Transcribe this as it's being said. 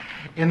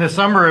In the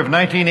summer of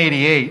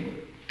 1988,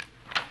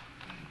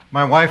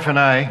 my wife and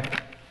I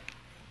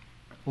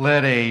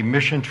led a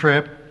mission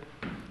trip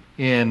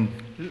in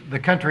the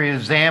country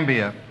of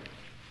Zambia,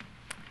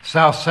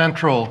 South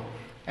Central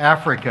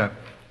Africa.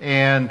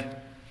 And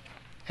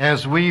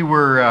as we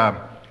were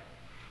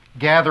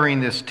gathering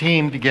this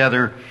team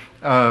together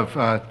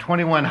of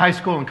 21 high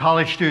school and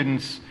college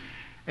students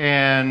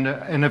and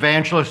an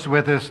evangelist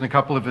with us and a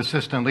couple of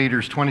assistant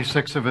leaders,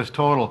 26 of us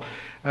total,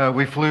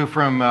 we flew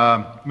from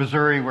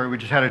Missouri, where we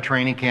just had a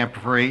training camp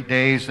for 8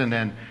 days, and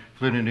then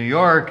flew to New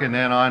York, and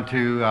then on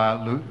to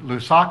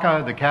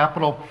Lusaka, the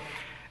capital,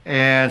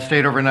 and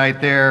stayed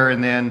overnight there,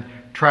 and then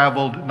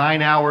traveled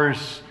 9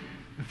 hours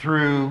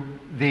through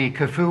the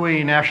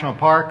Kafue National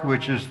Park,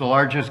 which is the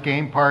largest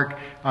game park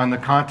on the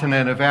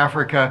continent of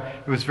Africa.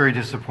 It was very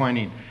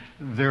disappointing.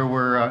 There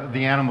were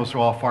the animals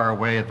were all far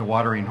away at the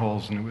watering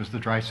holes, and it was the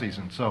dry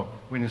season, so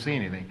we didn't see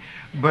anything.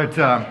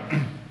 But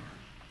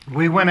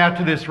we went out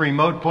to this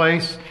remote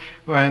place,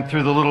 went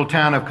through the little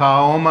town of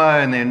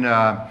Kaoma, and then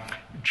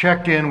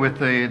checked in with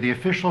the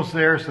officials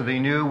there so they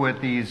knew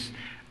what these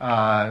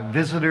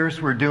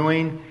visitors were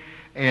doing,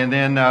 and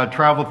then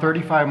traveled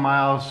 35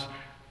 miles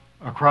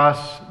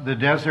across the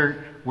desert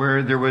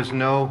where there was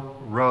no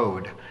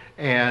road.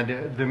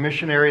 And the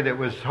missionary that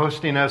was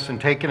hosting us and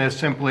taking us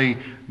simply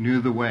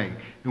knew the way.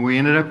 And we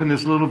ended up in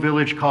this little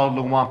village called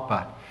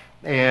Luampa.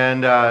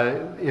 And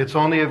it's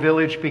only a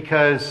village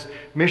because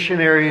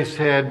missionaries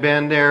had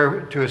been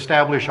there to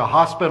establish a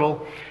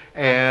hospital.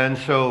 And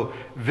so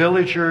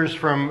villagers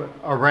from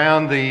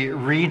around the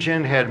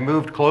region had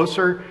moved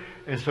closer.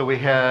 And so we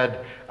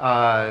had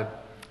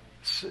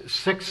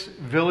 6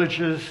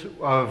 villages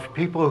of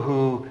people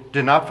who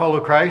did not follow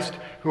Christ,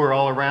 who were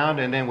all around.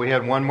 And then we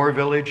had one more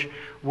village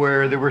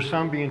where there were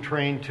some being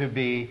trained to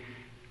be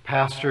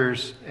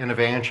pastors and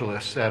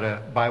evangelists at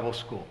a Bible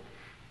school.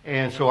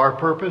 And so our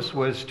purpose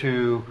was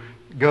to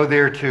go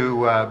there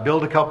to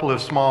build a couple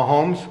of small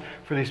homes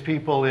for these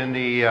people in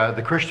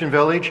the Christian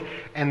village,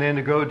 and then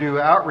to go do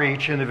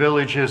outreach in the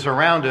villages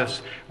around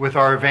us with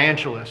our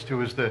evangelist, who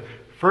was the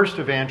first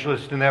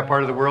evangelist in that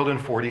part of the world in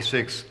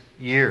 46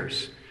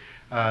 years.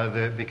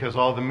 Because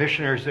all the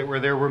missionaries that were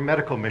there were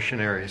medical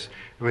missionaries,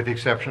 with the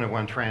exception of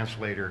one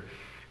translator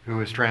who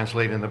was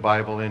translating the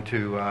Bible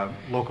into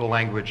local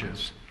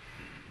languages.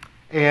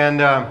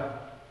 And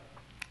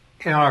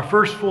in our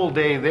first full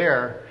day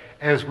there,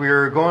 as we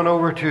were going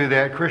over to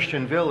that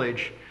Christian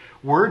village,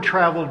 word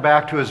traveled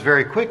back to us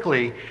very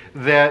quickly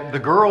that the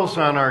girls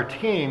on our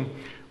team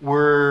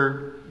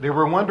were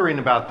wondering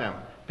about them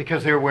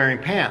because they were wearing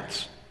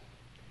pants.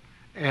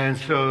 And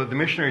so the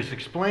missionaries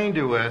explained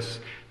to us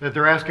that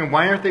they're asking,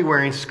 why aren't they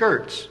wearing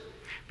skirts?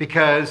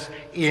 Because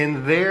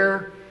in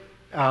their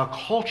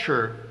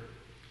culture,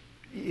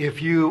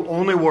 if you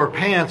only wore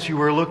pants, you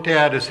were looked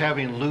at as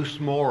having loose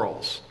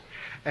morals.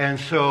 And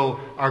so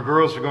our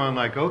girls are going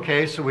like,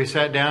 okay, so we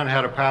sat down and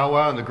had a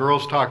powwow, and the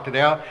girls talked it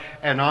out.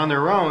 And on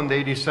their own,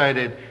 they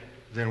decided,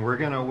 then we're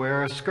going to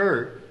wear a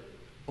skirt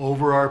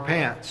over our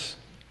pants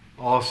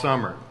all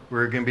summer.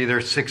 We're going to be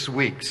there 6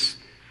 weeks.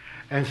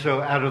 And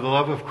so out of the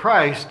love of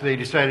Christ, they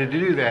decided to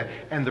do that.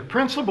 And the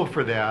principle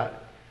for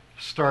that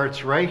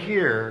starts right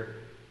here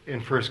in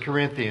 1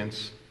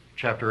 Corinthians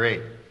chapter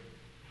 8.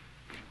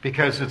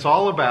 Because it's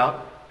all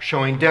about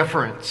showing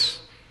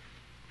deference.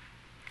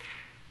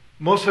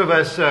 Most of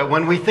us,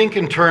 when we think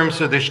in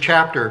terms of this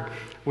chapter,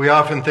 we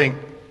often think,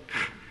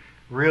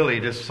 really,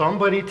 does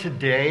somebody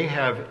today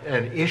have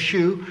an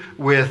issue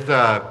with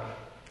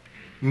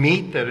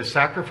meat that is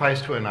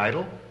sacrificed to an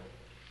idol?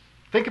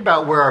 Think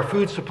about where our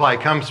food supply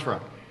comes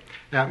from.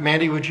 Now,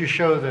 Mandy, would you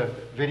show the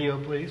video,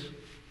 please?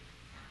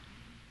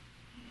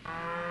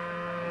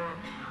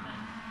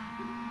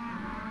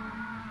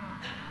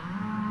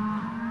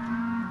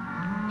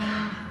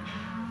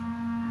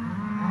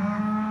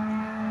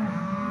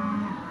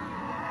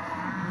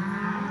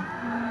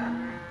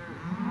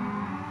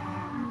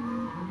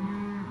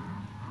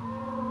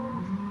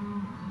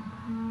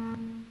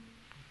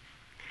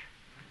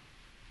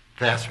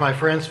 That's my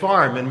friend's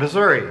farm in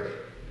Missouri.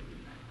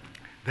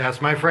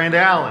 That's my friend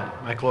Alan,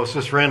 my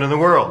closest friend in the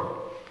world.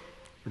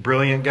 A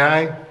brilliant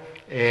guy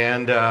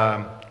and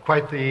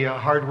quite the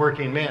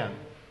hard-working man.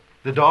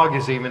 The dog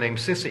is even named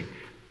Sissy.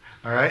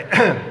 All right?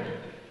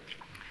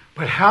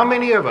 But how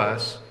many of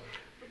us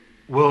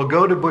will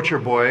go to Butcher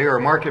Boy or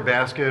Market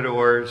Basket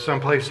or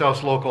someplace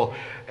else local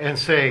and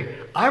say,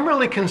 I'm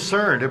really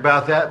concerned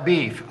about that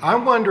beef.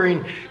 I'm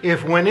wondering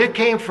if when it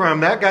came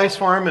from that guy's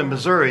farm in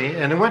Missouri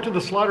and it went to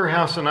the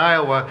slaughterhouse in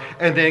Iowa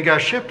and then it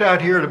got shipped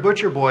out here to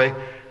Butcher Boy,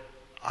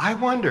 I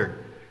wonder,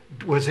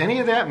 was any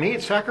of that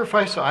meat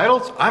sacrificed to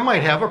idols? I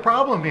might have a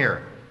problem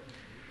here.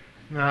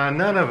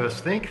 None of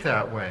us think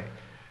that way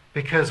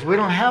because we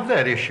don't have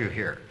that issue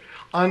here.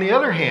 On the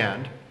other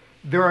hand,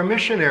 there are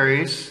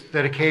missionaries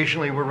that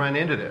occasionally will run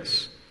into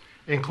this,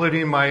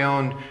 including my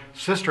own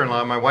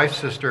sister-in-law, my wife's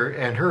sister,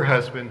 and her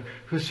husband,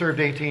 who served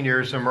 18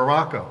 years in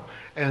Morocco.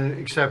 And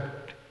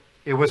except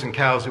It wasn't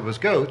cows, it was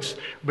goats,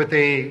 but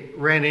they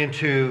ran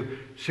into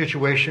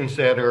situations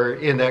that are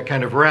in that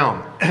kind of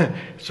realm.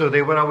 So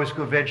they would always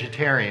go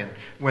vegetarian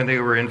when they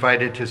were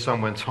invited to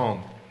someone's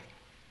home.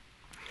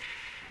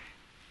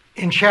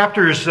 In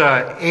chapters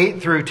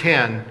 8 through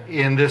 10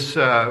 in this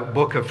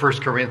book of 1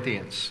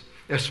 Corinthians,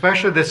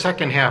 especially the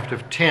second half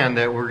of 10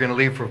 that we're going to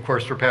leave, of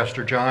course, for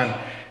Pastor John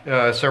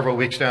several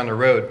weeks down the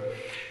road,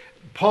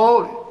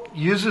 Paul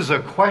uses a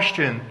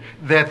question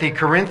that the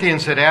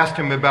Corinthians had asked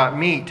him about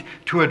meat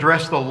to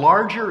address the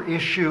larger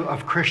issue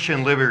of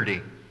Christian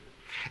liberty.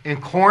 In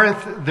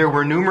Corinth, there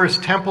were numerous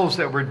temples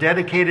that were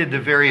dedicated to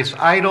various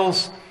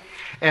idols,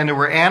 and there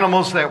were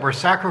animals that were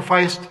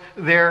sacrificed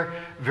there,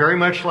 very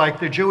much like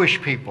the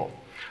Jewish people.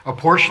 A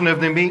portion of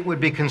the meat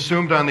would be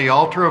consumed on the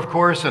altar, of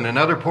course, and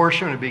another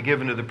portion would be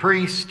given to the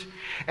priest.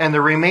 And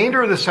the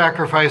remainder of the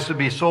sacrifice would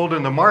be sold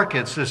in the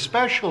markets,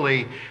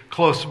 especially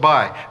close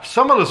by.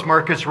 Some of those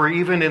markets were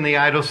even in the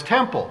idol's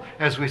temple,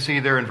 as we see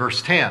there in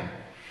verse 10.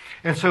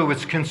 And so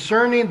it's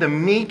concerning the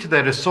meat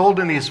that is sold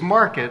in these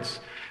markets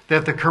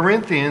that the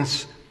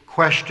Corinthians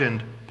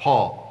questioned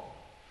Paul.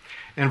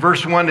 In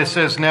verse 1 it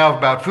says, "Now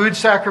about food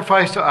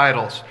sacrificed to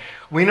idols.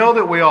 We know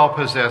that we all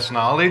possess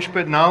knowledge,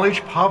 but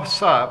knowledge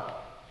puffs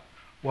up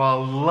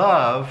while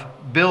love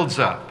builds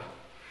up."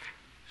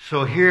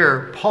 So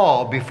here,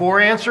 Paul, before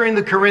answering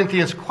the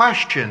Corinthians'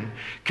 question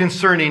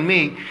concerning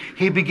meat,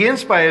 he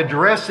begins by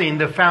addressing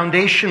the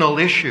foundational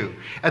issue.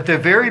 At the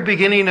very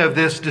beginning of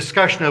this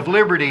discussion of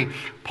liberty,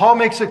 Paul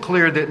makes it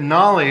clear that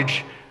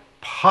knowledge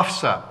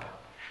puffs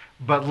up,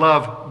 but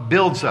love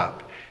builds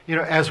up. You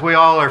know, as we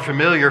all are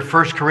familiar,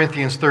 1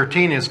 Corinthians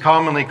 13 is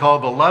commonly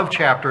called the love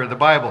chapter of the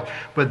Bible.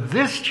 But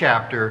this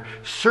chapter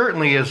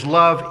certainly is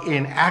love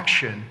in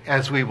action,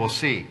 as we will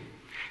see.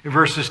 In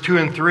verses 2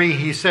 and 3,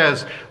 he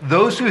says,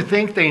 "Those who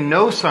think they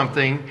know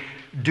something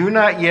do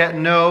not yet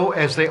know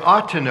as they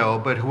ought to know,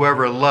 but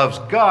whoever loves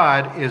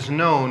God is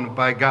known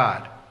by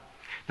God."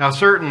 Now,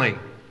 certainly,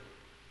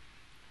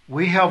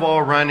 we have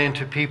all run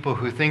into people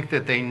who think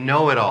that they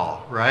know it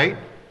all, right?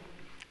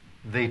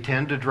 They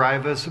tend to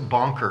drive us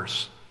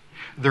bonkers.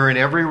 They're in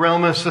every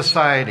realm of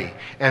society,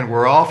 and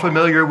we're all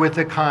familiar with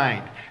the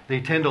kind. They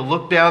tend to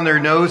look down their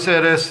nose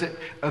at us,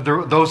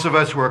 those of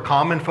us who are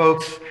common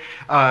folks.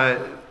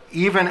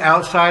 Even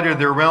outside of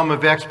their realm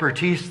of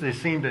expertise, they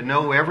seem to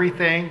know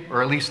everything,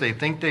 or at least they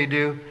think they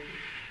do.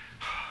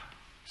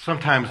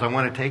 Sometimes I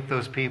want to take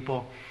those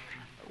people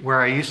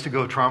where I used to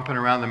go tromping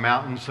around the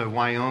mountains of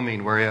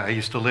Wyoming, where I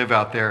used to live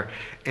out there,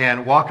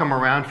 and walk them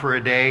around for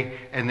a day,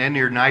 and then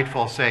near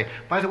nightfall say,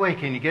 "By the way,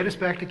 can you get us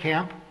back to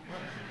camp?"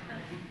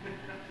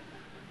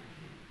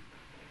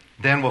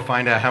 Then we'll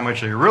find out how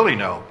much they really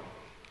know.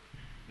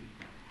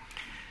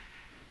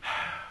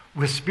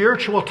 With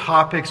spiritual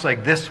topics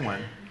like this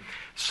one,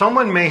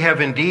 someone may have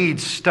indeed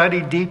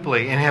studied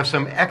deeply and have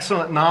some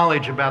excellent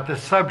knowledge about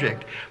this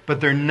subject, but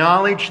their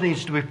knowledge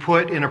needs to be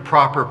put in a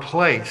proper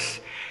place.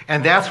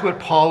 And that's what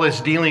Paul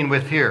is dealing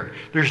with here.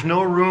 There's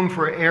no room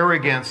for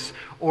arrogance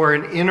or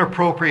an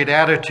inappropriate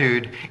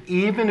attitude,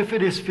 even if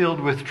it is filled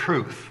with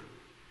truth.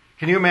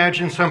 Can you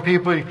imagine some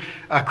people,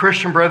 a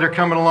Christian brother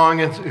coming along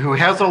who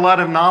has a lot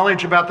of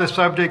knowledge about the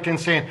subject and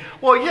saying,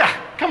 "Well, yeah,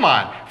 come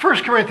on.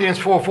 1 John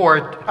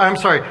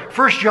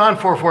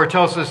 4:4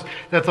 tells us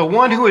that the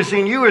one who is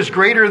in you is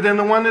greater than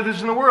the one that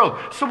is in the world.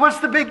 So what's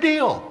the big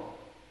deal?"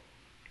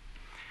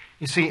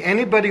 You see,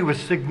 anybody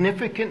with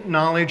significant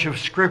knowledge of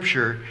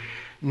Scripture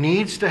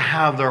needs to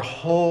have their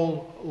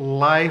whole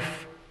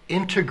life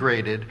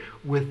integrated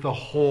with the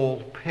whole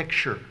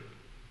picture.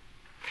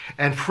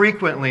 And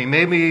frequently,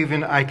 maybe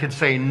even I could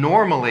say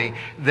normally,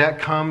 that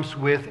comes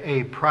with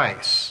a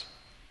price.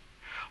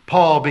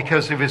 Paul,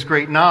 because of his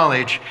great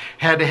knowledge,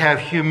 had to have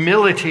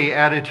humility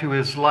added to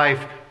his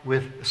life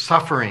with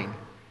suffering.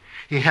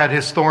 He had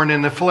his thorn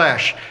in the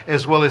flesh,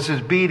 as well as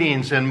his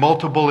beatings and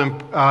multiple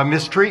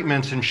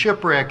mistreatments and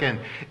shipwreck and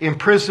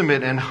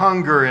imprisonment and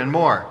hunger and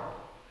more.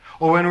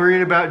 Or when we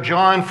read about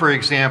John, for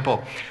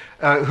example,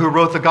 who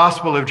wrote the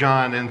Gospel of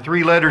John and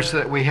 3 letters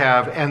that we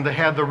have and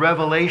had the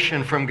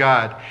revelation from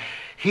God.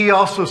 He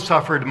also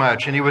suffered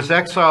much, and he was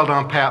exiled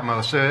on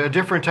Patmos. A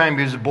different time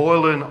he was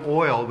boiled in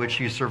oil, which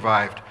he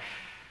survived.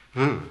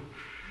 Ooh.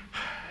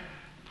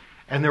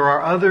 And there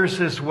are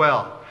others as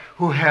well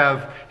who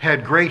have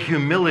had great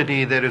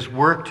humility that has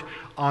worked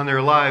on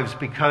their lives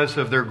because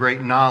of their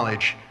great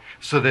knowledge,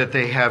 so that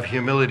they have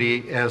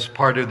humility as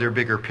part of their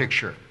bigger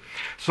picture.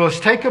 So let's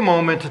take a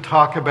moment to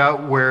talk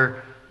about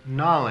where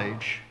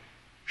knowledge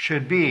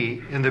should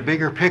be in the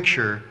bigger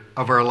picture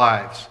of our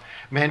lives.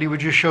 Mandy,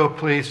 would you show,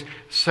 please,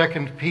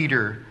 2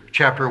 Peter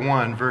chapter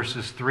 1,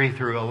 verses 3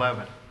 through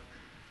 11.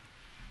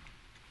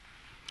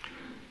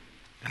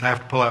 And I have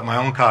to pull out my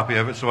own copy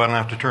of it so I don't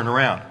have to turn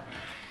around.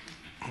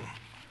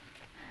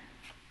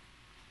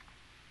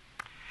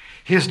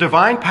 His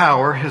divine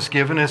power has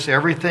given us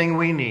everything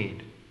we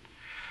need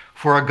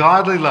for a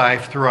godly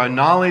life through our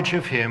knowledge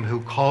of Him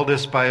who called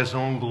us by His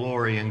own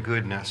glory and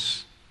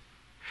goodness.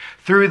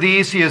 Through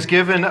these He has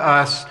given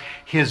us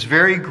His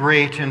very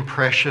great and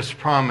precious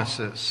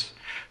promises,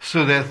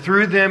 so that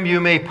through them you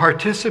may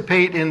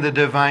participate in the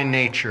divine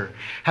nature,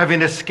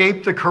 having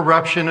escaped the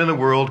corruption in the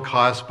world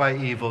caused by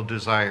evil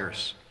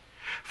desires.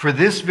 For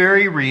this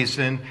very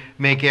reason,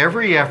 make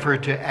every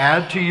effort to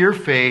add to your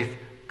faith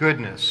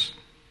goodness,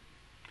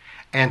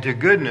 and to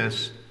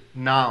goodness,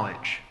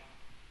 knowledge,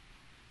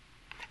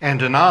 and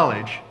to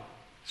knowledge,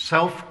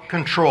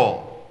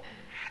 self-control,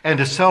 and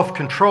to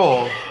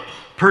self-control,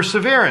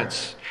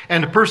 perseverance,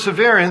 and to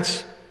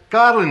perseverance,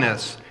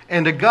 godliness,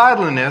 and to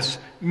godliness,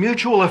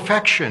 mutual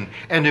affection,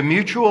 and to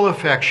mutual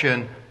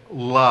affection,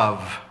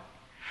 love.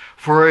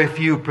 For if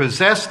you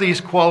possess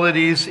these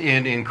qualities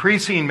in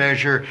increasing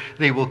measure,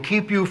 they will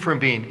keep you from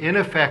being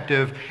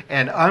ineffective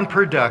and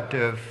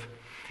unproductive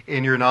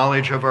in your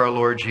knowledge of our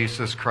Lord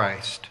Jesus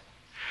Christ.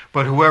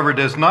 But whoever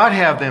does not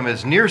have them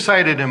is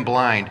nearsighted and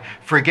blind,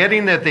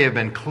 forgetting that they have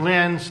been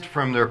cleansed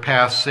from their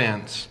past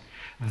sins.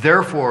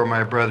 Therefore,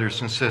 my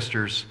brothers and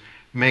sisters,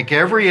 make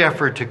every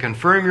effort to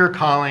confirm your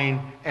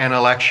calling and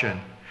election.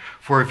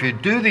 For if you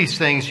do these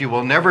things, you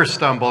will never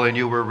stumble, and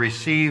you will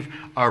receive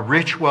a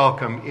rich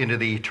welcome into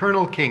the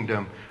eternal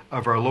kingdom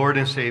of our Lord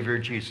and Savior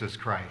Jesus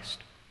Christ.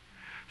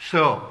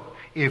 So,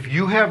 if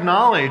you have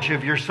knowledge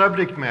of your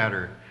subject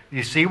matter,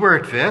 you see where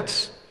it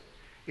fits?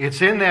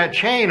 It's in that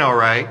chain, all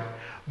right,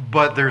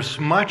 but there's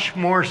much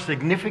more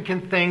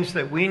significant things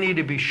that we need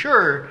to be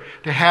sure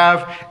to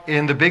have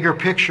in the bigger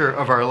picture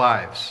of our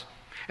lives.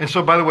 And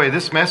so, by the way,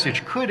 this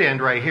message could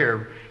end right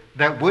here.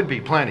 That would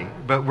be plenty,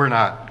 but we're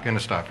not going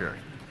to stop here.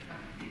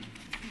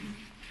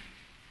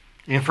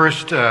 In 1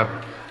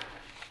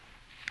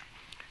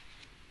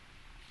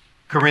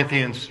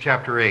 Corinthians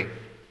chapter 8,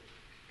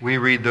 we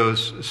read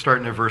those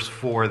starting at verse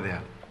 4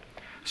 then.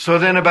 So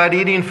then about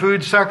eating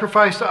food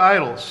sacrificed to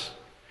idols.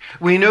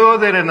 We know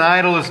that an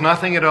idol is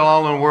nothing at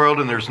all in the world,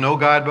 and there's no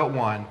God but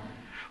one.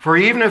 For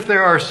even if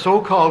there are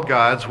so-called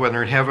gods,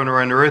 whether in heaven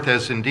or on earth,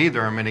 as indeed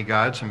there are many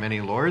gods and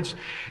many lords,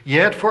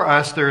 yet for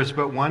us there is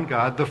but one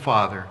God, the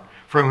Father,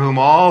 from whom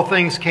all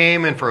things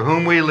came and for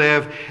whom we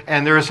live,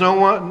 and there is no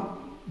one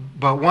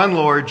but one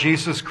Lord,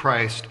 Jesus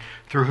Christ,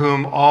 through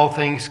whom all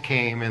things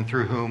came and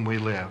through whom we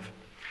live.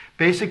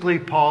 Basically,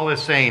 Paul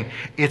is saying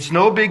it's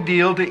no big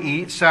deal to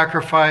eat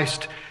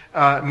sacrificed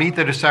meat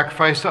that is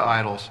sacrificed to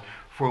idols,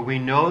 for we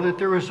know that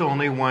there is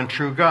only one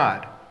true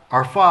God,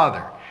 our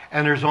Father,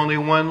 and there's only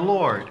one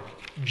Lord,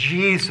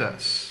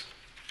 Jesus.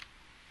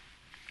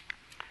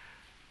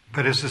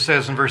 But as it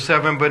says in verse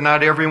 7, but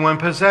not everyone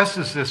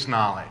possesses this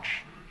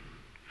knowledge.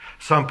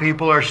 Some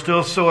people are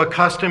still so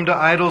accustomed to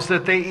idols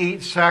that they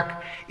eat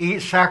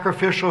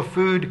sacrificial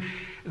food.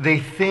 They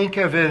think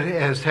of it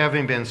as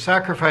having been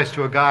sacrificed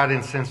to a god,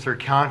 and since their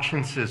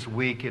conscience is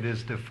weak, it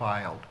is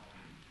defiled.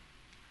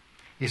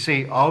 You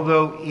see,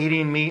 although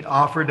eating meat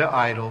offered to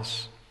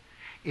idols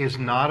is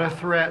not a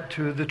threat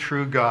to the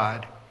true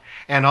God,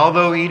 and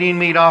although eating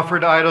meat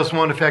offered to idols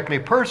won't affect me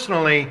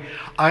personally,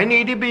 I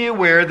need to be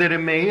aware that it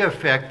may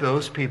affect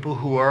those people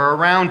who are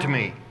around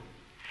me.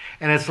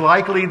 And it's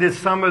likely that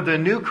some of the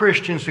new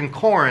Christians in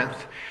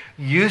Corinth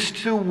used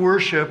to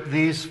worship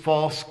these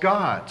false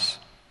gods.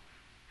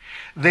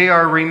 They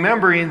are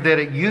remembering that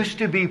it used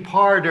to be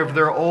part of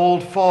their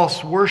old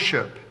false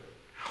worship.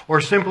 Or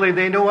simply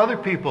they know other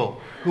people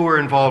who are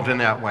involved in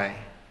that way.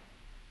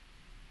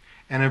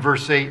 And in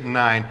verse 8 and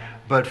 9,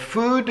 but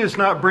food does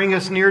not bring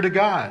us near to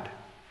God.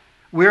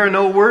 We are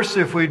no worse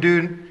if we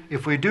do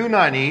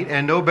not eat,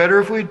 and no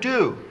better if we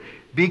do.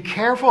 Be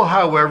careful,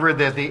 however,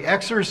 that the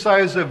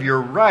exercise of your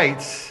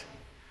rights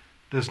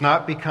does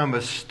not become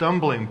a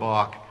stumbling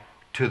block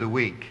to the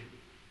weak.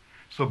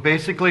 So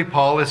basically,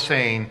 Paul is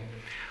saying,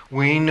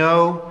 we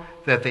know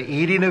that the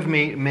eating of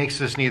meat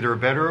makes us neither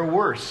better or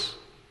worse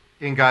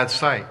in God's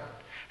sight.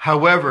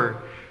 However,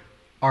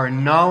 our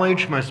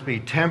knowledge must be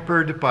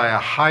tempered by a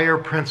higher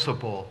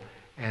principle,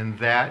 and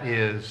that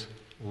is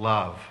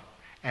love.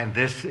 And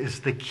this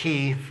is the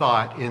key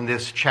thought in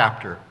this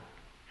chapter.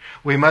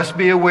 We must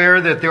be aware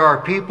that there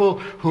are people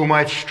who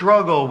might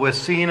struggle with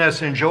seeing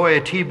us enjoy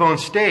a T-bone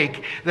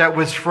steak that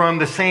was from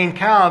the same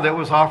cow that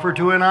was offered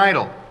to an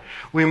idol.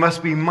 We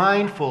must be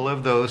mindful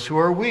of those who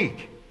are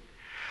weak.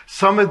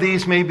 Some of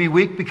these may be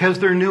weak because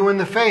they're new in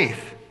the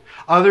faith.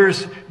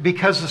 Others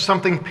because of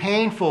something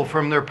painful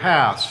from their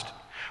past.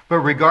 But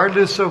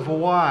regardless of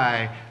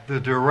why,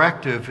 the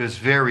directive is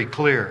very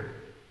clear.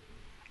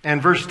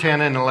 And verse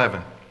 10 and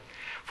 11.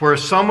 For if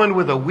someone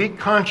with a weak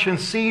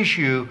conscience sees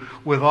you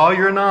with all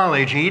your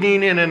knowledge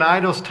eating in an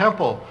idol's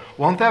temple,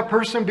 won't that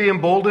person be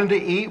emboldened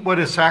to eat what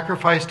is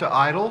sacrificed to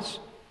idols?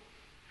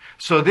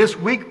 So this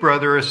weak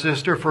brother or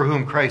sister for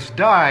whom Christ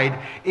died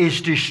is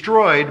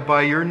destroyed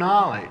by your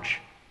knowledge.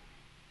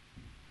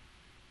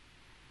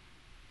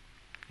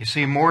 You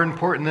see, more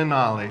important than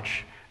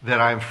knowledge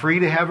that I'm free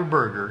to have a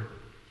burger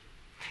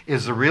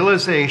is the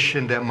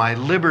realization that my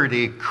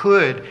liberty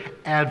could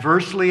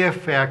adversely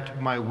affect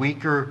my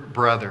weaker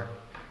brother.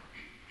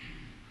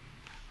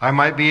 I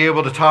might be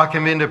able to talk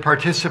him into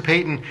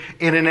participating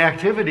in an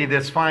activity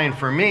that's fine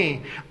for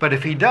me, but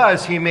if he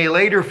does, he may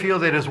later feel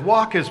that his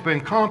walk has been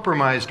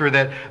compromised or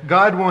that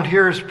God won't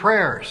hear his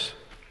prayers.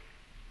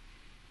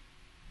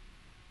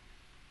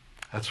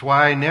 That's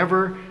why I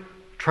never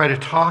try to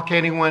talk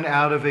anyone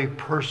out of a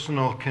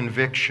personal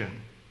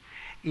conviction,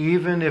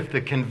 even if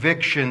the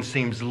conviction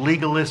seems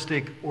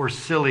legalistic or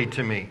silly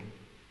to me.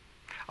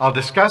 I'll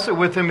discuss it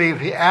with him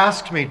if he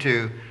asks me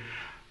to,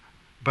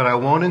 but I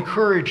won't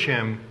encourage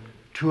him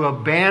to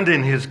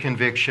abandon his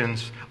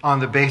convictions on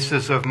the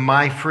basis of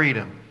my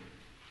freedom.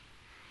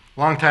 A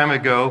long time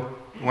ago,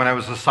 when I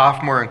was a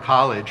sophomore in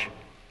college,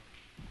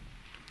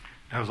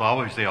 that was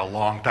obviously a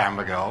long time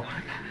ago.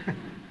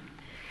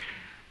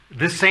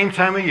 This same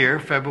time of year,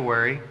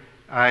 February,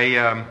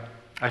 I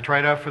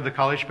tried out for the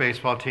college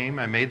baseball team.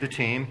 I made the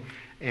team,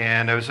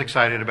 and I was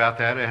excited about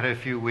that. I had a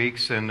few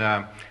weeks, and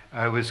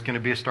I was going to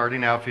be a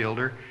starting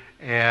outfielder,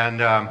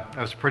 and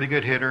I was a pretty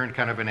good hitter and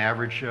kind of an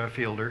average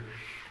fielder.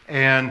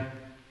 And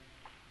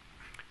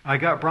I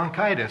got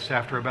bronchitis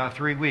after about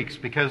 3 weeks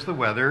because the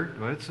weather,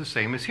 well, it's the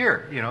same as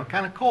here,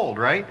 kind of cold,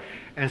 right?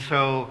 And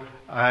so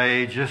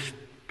I just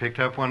picked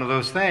up one of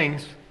those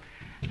things,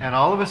 and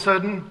all of a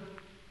sudden,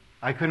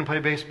 I couldn't play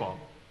baseball.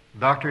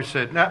 The doctor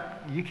said, "No,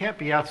 you can't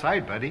be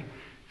outside, buddy."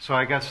 So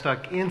I got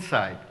stuck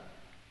inside.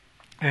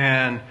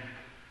 And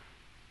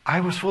I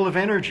was full of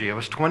energy. I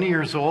was 20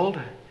 years old,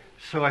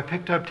 so I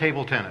picked up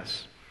table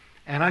tennis.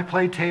 And I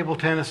played table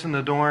tennis in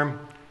the dorm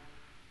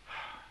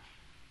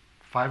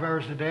 5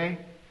 hours a day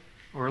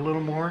or a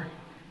little more.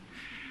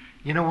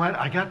 You know what?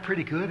 I got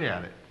pretty good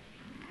at it.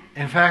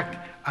 In fact,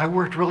 I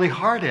worked really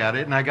hard at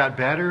it, and I got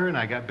better, and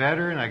I got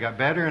better, and I got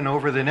better. And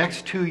over the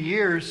next 2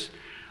 years,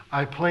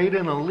 I played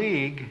in a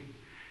league.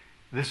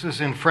 This is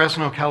in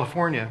Fresno,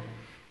 California.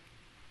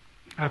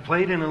 I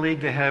played in a league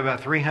that had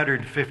about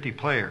 350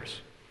 players.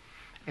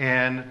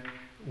 And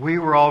we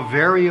were all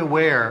very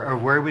aware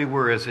of where we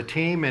were as a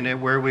team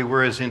and where we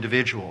were as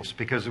individuals,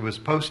 because it was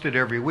posted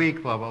every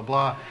week, blah, blah,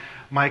 blah.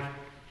 My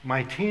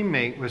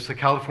teammate was the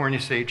California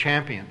state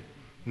champion.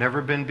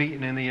 Never been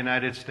beaten in the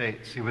United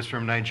States. He was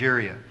from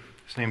Nigeria.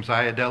 His name's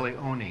Ayodele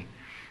Oni.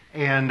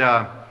 And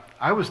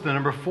I was the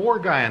number 4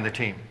 guy on the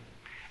team.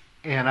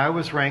 And I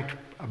was ranked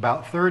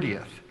about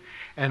 30th.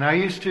 And I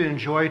used to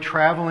enjoy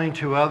traveling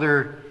to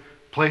other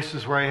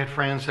places where I had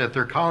friends at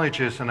their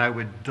colleges, and I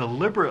would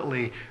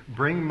deliberately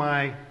bring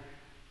my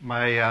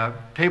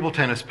table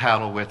tennis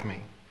paddle with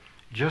me,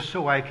 just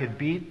so I could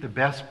beat the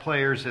best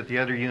players at the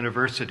other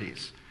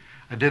universities.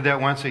 I did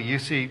that once at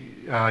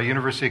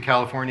University of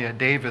California at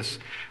Davis,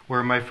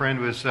 where my friend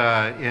was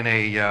in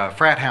a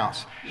frat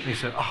house. And he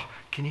said, "Oh,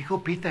 can you go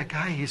beat that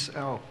guy?" He said,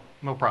 "Oh,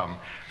 no problem."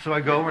 So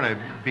I go over and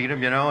I beat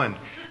him,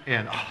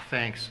 and oh,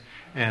 thanks.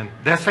 And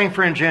that same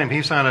friend, Jim,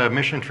 he's on a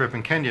mission trip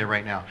in Kenya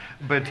right now.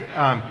 But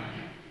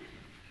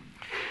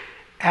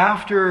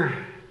after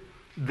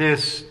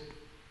this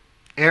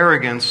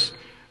arrogance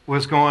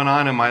was going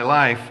on in my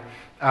life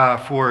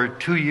for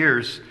 2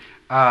 years,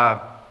 I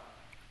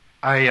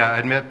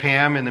had met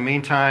Pam in the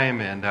meantime,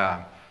 and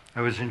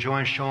I was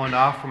enjoying showing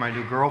off for my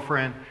new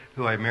girlfriend,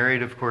 who I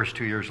married, of course,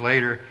 2 years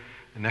later.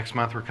 And next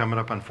month we're coming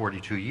up on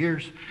 42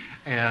 years,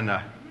 and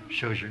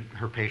shows you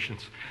her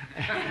patience.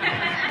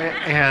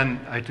 And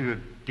I do a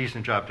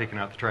decent job taking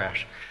out the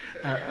trash.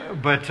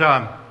 But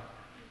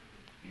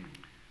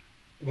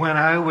when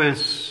I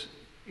was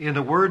in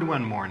the Word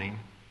one morning,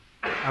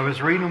 I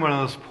was reading one of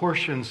those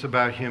portions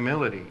about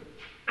humility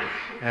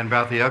and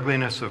about the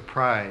ugliness of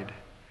pride,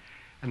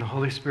 and the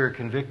Holy Spirit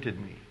convicted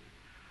me.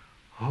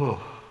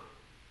 Oh,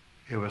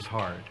 it was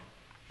hard.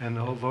 And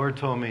the Lord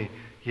told me,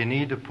 you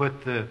need to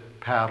put the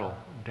paddle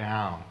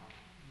down.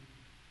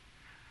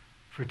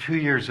 For 2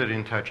 years, I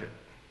didn't touch it.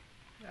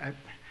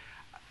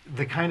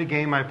 The kind of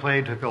game I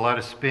played took a lot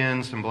of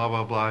spins and blah,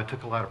 blah, blah. It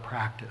took a lot of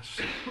practice.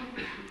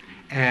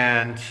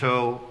 And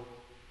so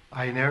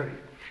I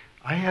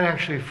had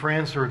actually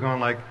friends who were going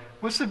like,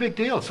 "What's the big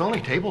deal? It's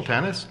only table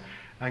tennis."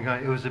 I'm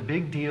going, it was a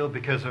big deal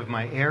because of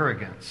my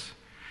arrogance.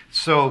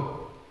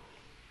 So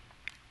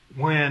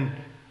when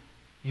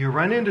you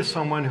run into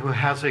someone who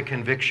has a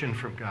conviction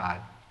from God,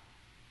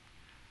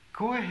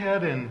 go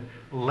ahead and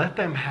let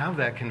them have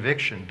that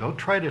conviction. Don't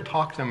try to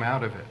talk them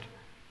out of it.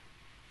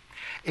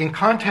 In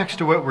context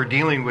to what we're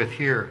dealing with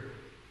here,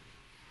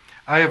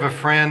 I have a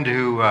friend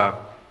who,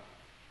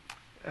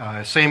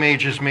 same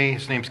age as me,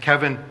 his name's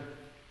Kevin,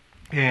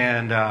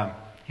 and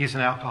he's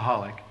an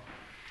alcoholic.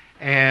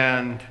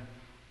 And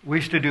we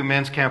used to do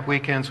men's camp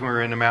weekends when we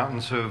were in the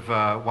mountains of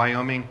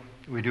Wyoming.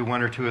 We do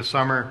 1 or 2 a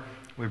summer.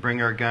 We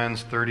bring our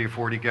guns, 30 or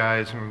 40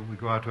 guys, and we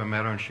go out to a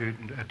meadow and shoot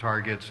at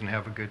targets and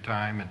have a good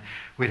time. And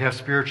we'd have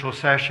spiritual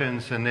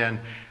sessions, and then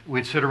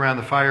we'd sit around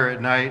the fire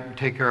at night and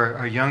take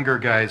our younger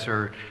guys,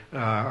 or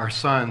our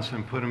sons,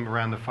 and put them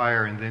around the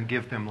fire and then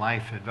give them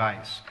life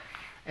advice.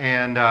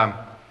 And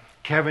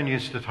Kevin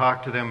used to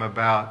talk to them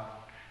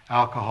about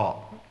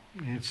alcohol.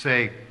 He'd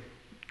say,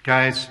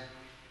 "Guys,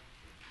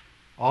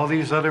 all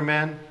these other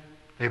men,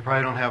 they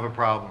probably don't have a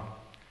problem,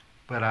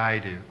 but I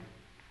do.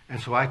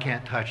 And so I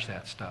can't touch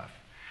that stuff.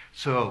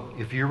 So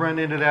if you run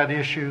into that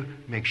issue,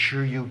 make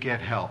sure you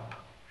get help."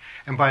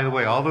 And by the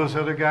way, all those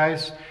other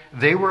guys,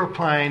 they were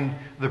applying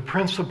the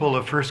principle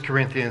of 1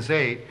 Corinthians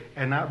 8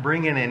 and not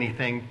bringing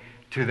anything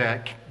to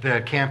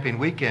that camping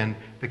weekend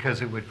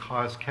because it would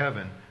cause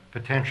Kevin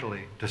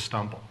potentially to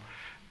stumble.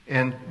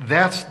 And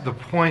that's the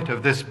point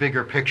of this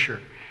bigger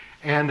picture.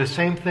 And the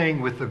same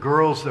thing with the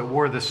girls that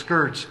wore the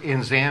skirts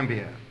in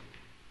Zambia.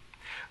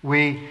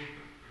 We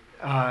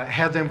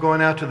had them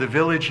going out to the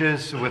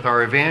villages with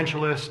our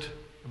evangelist,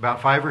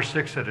 about 5 or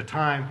 6 at a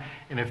time.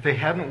 And if they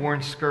hadn't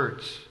worn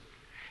skirts,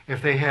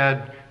 if they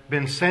had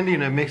been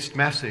sending a mixed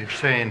message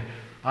saying,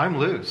 I'm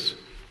loose,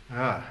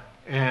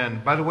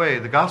 and by the way,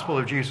 the gospel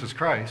of Jesus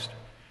Christ,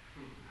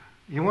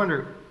 you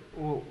wonder,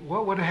 well,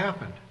 what would have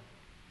happened?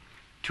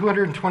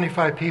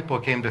 225 people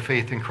came to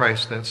faith in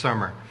Christ that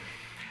summer.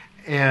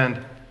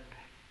 And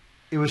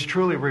it was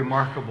truly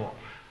remarkable.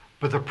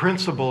 But the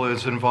principle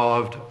is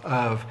involved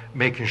of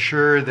making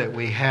sure that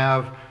we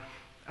have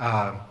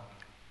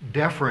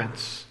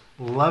deference,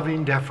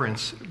 loving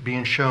deference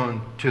being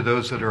shown to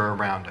those that are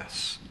around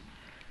us.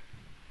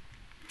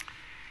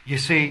 You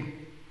see,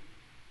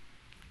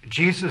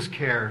 Jesus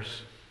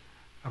cares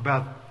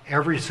about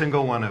every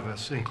single one of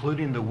us,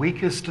 including the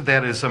weakest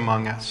that is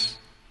among us.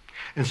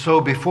 And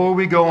so before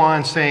we go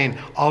on saying,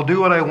 I'll do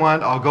what I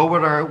want, I'll go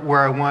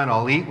where I want,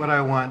 I'll eat what I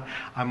want,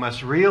 I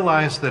must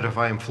realize that if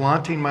I'm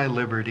flaunting my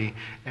liberty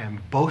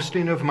and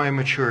boasting of my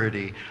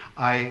maturity,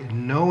 I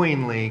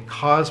knowingly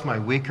cause my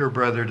weaker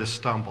brother to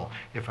stumble.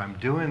 If I'm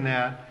doing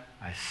that,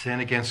 I sin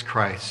against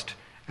Christ,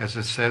 as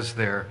it says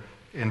there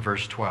in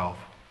verse 12.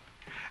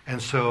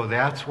 And so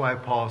that's why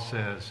Paul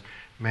says,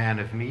 man,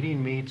 if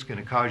eating meat's going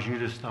to cause you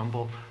to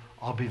stumble,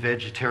 I'll be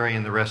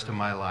vegetarian the rest of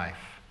my life.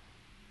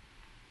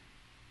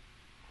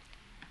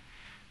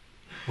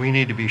 We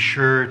need to be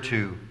sure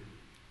to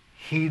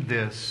heed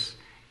this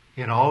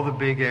in all the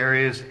big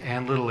areas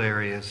and little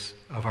areas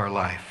of our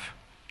life.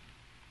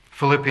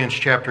 Philippians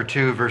chapter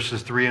 2,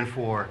 verses 3 and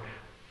 4,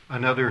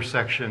 another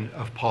section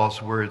of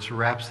Paul's words,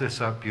 wraps this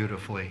up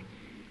beautifully.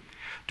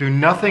 Do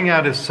nothing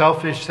out of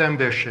selfish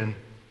ambition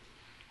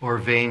or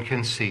vain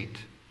conceit.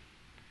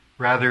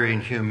 Rather, in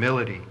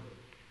humility,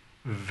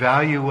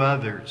 value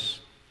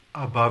others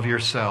above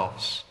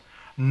yourselves,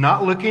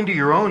 not looking to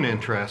your own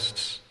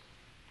interests,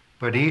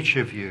 but each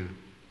of you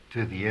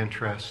to the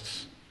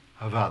interests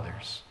of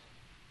others.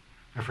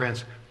 My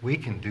friends, we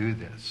can do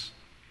this.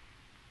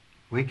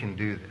 We can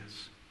do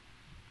this.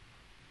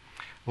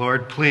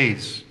 Lord,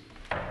 please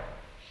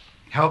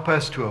help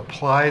us to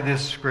apply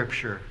this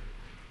scripture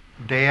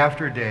day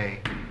after day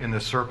in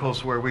the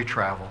circles where we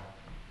travel.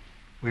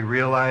 We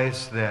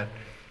realize that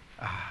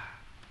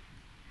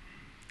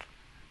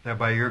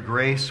by your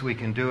grace we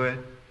can do it,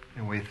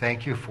 and we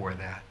thank you for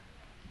that.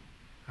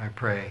 I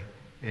pray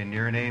in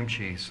your name,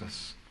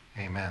 Jesus.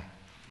 Amen.